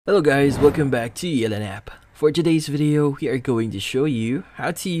Hello guys, welcome back to Yellen App. For today's video, we are going to show you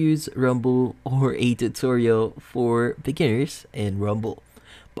how to use Rumble or a tutorial for beginners in Rumble.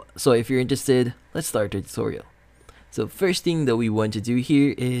 So if you're interested, let's start the tutorial. So first thing that we want to do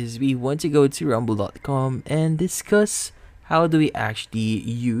here is we want to go to rumble.com and discuss how do we actually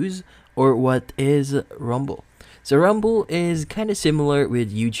use or what is Rumble. So Rumble is kind of similar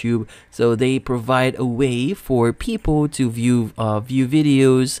with YouTube, so they provide a way for people to view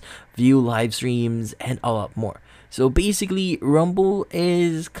videos, view live streams, and a lot more. So basically, Rumble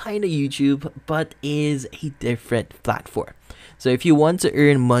is kind of YouTube, but is a different platform. So if you want to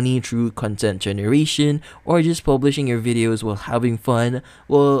earn money through content generation or just publishing your videos while having fun,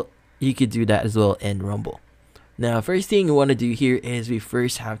 well, you could do that as well in Rumble. Now, first thing we want to do here is we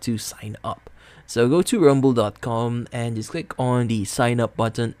first have to sign up. So go to rumble.com and just click on the sign up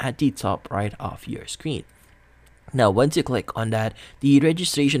button at the top right of your screen. Now, once you click on that, the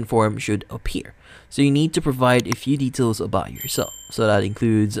registration form should appear. So you need to provide a few details about yourself. So that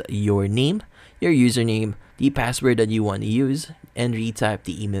includes your name, your username, the password that you want to use, and retype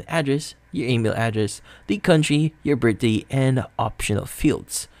the email address, your email address, the country, your birthday, and optional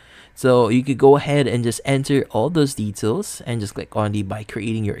fields. So you could go ahead and just enter all those details and just click on the by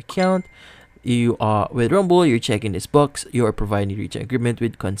creating your account. You are with Rumble, you're checking this box, you are providing written agreement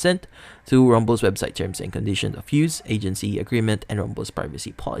with consent to Rumble's website terms and conditions of use, agency agreement, and Rumble's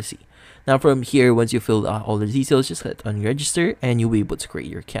privacy policy. Now from here, once you fill out all the details, just click on register and you'll be able to create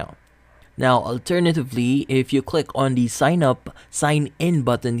your account. Now alternatively, if you click on the sign in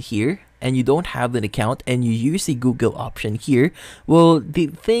button here and you don't have an account and you use the Google option here, well, the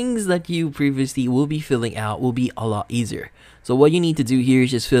things that you previously will be filling out will be a lot easier. So what you need to do here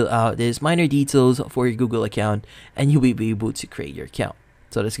is just fill out these minor details for your Google account and you'll be able to create your account.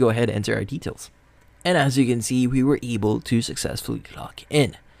 So let's go ahead and enter our details. And as you can see, we were able to successfully log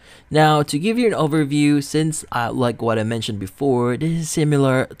in. Now, to give you an overview, since like what I mentioned before, this is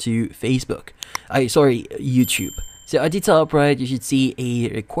similar to YouTube. So at the top right, you should see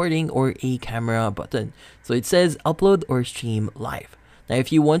a recording or a camera button. So it says upload or stream live. Now,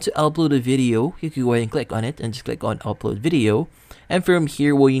 if you want to upload a video, you can go ahead and click on it and just click on upload video. And from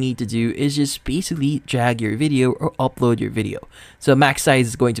here, what you need to do is just basically drag your video or upload your video. So max size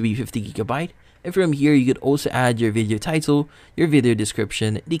is going to be 50 GB. And from here, you could also add your video title, your video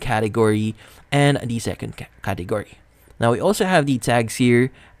description, the category, and the second category. Now, we also have the tags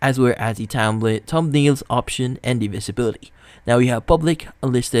here, as well as the thumbnails option and the visibility. Now, we have public,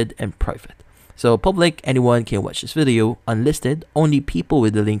 unlisted, and private. So public, anyone can watch this video. Unlisted, only people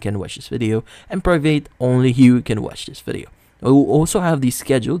with the link can watch this video. And private, only you can watch this video. We'll also have the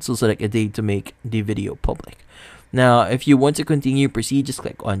scheduled, so select a date to make the video public. Now, if you want to continue, proceed, just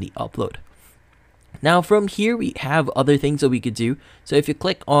click on the upload. Now from here, we have other things that we could do. So if you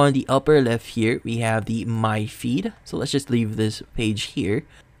click on the upper left here, we have the My Feed. So let's just leave this page here.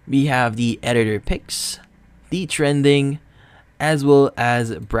 We have the Editor Picks, the Trending, as well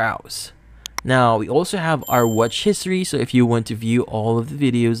as Browse. Now we also have our Watch History. So if you want to view all of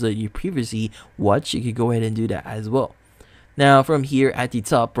the videos that you previously watched, you could go ahead and do that as well. Now from here at the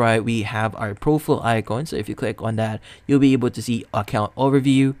top right, we have our profile icon. So if you click on that, you'll be able to see account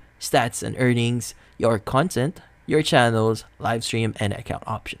overview, stats and earnings, your content, your channels, live stream, and account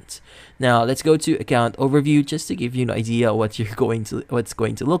options. Now let's go to account overview just to give you an idea what's going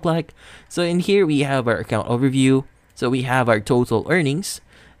to look like. So in here we have our account overview. So we have our total earnings,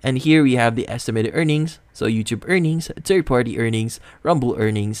 and here we have the estimated earnings. So YouTube earnings, third-party earnings, Rumble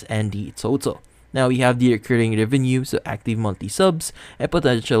earnings, and the total. Now we have the recurring revenue, so active monthly subs and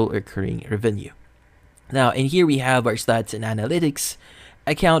potential recurring revenue. Now in here we have our stats and analytics,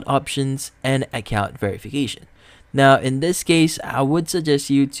 account options, and account verification. Now in this case, I would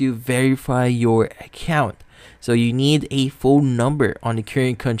suggest you to verify your account. So you need a phone number on the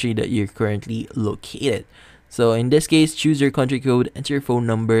current country that you're currently located. So in this case, choose your country code, enter your phone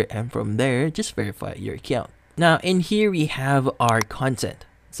number, and from there, just verify your account. Now in here we have our content.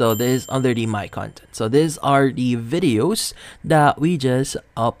 So this is under the My Content. So these are the videos that we just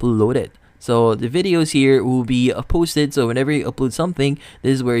uploaded. So the videos here will be posted. So whenever you upload something,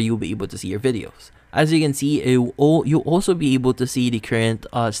 this is where you'll be able to see your videos. As you can see, you'll also be able to see the current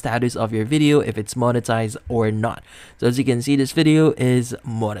status of your video, if it's monetized or not. So as you can see, this video is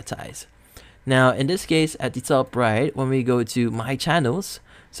monetized. Now in this case, at the top right, when we go to My Channels,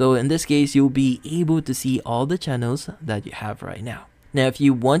 so in this case, you'll be able to see all the channels that you have right now. Now, if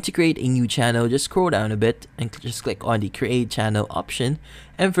you want to create a new channel, just scroll down a bit and just click on the Create Channel option.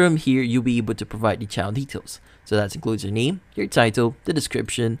 And from here, you'll be able to provide the channel details. So that includes your name, your title, the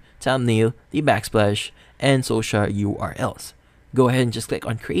description, thumbnail, the backsplash, and social URLs. go ahead and just click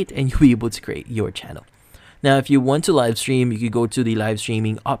on create, and you'll be able to create your channel. Now, if you want to live stream, you can go to the live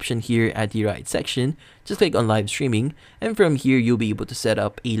streaming option here at the right section. Just click on live streaming, and from here, you'll be able to set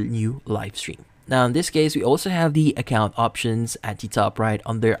up a new live stream. Now, in this case, we also have the account options at the top right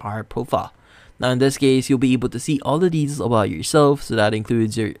under our profile. Now, in this case, you'll be able to see all the details about yourself. So that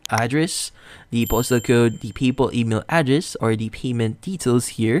includes your address, the postal code, the PayPal email address, or the payment details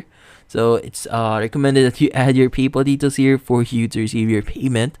here. So it's recommended that you add your PayPal details here for you to receive your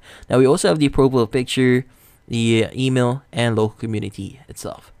payment. Now, we also have the profile picture, the email, and local community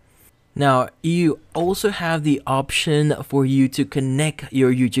itself. Now, you also have the option for you to connect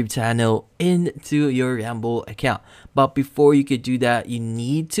your YouTube channel into your Rumble account. But before you could do that, you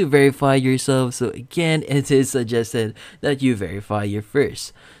need to verify yourself. So again, it is suggested that you verify your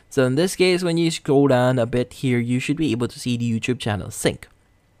first. So in this case, when you scroll down a bit here, you should be able to see the YouTube channel sync.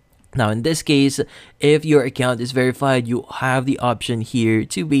 Now, in this case, if your account is verified, you have the option here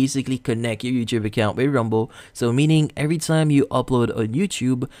to basically connect your YouTube account with Rumble. So meaning every time you upload on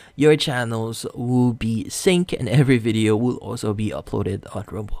YouTube, your channels will be synced and every video will also be uploaded on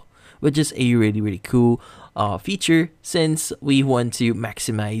Rumble, which is a really cool feature since we want to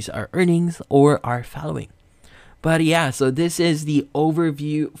maximize our earnings or our following. But yeah, so this is the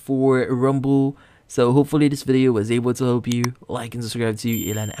overview for Rumble. So hopefully this video was able to help you. Like and subscribe to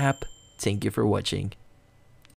Elan app. Thank you for watching.